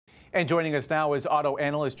And joining us now is auto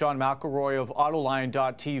analyst John McElroy of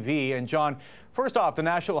Autoline.TV. And John, first off, the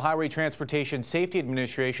National Highway Transportation Safety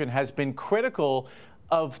Administration has been critical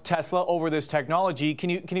of Tesla over this technology. Can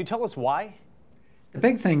you tell us why? The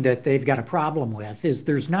big thing that they've got a problem with is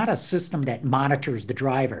there's not a system that monitors the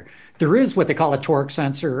driver. There is what they call a torque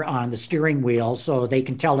sensor on the steering wheel, so they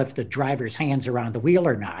can tell if the driver's hands are on the wheel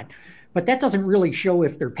or not. But that doesn't really show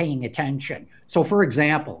if they're paying attention. So for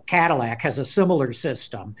example, Cadillac has a similar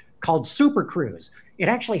system called Super Cruise. It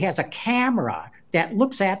actually has a camera that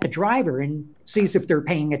looks at the driver and sees if they're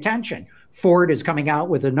paying attention. Ford is coming out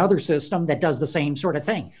with another system that does the same sort of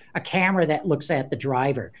thing, a camera that looks at the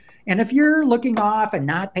driver. And if you're looking off and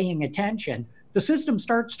not paying attention, the system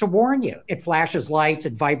starts to warn you. It flashes lights,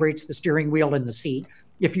 it vibrates the steering wheel in the seat.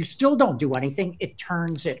 If you still don't do anything, it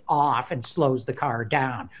turns it off and slows the car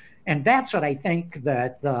down. And that's what I think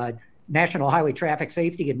that the National Highway Traffic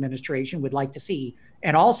Safety Administration would like to see.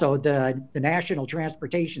 And also the National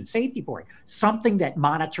Transportation Safety Board, something that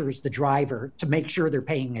monitors the driver to make sure they're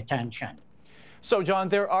paying attention. So, John,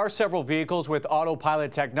 there are several vehicles with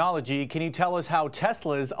autopilot technology. Can you tell us how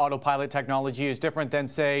Tesla's autopilot technology is different than,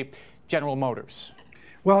 say, General Motors?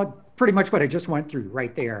 Well, pretty much what I just went through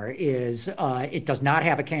right there is it does not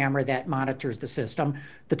have a camera that monitors the system.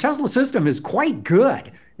 The Tesla system is quite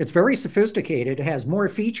good. It's very sophisticated. It has more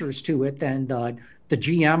features to it than the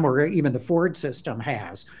GM or even the Ford system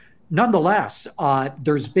has. Nonetheless,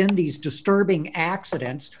 there's been these disturbing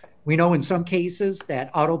accidents. We know in some cases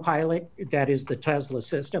that autopilot, that is the Tesla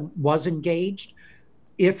system, was engaged.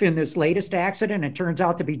 If in this latest accident it turns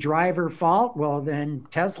out to be driver fault, well, then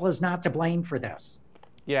Tesla's not to blame for this.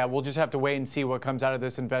 Yeah, we'll just have to wait and see what comes out of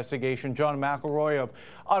this investigation. John McElroy of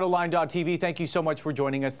Autoline.TV, thank you so much for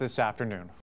joining us this afternoon.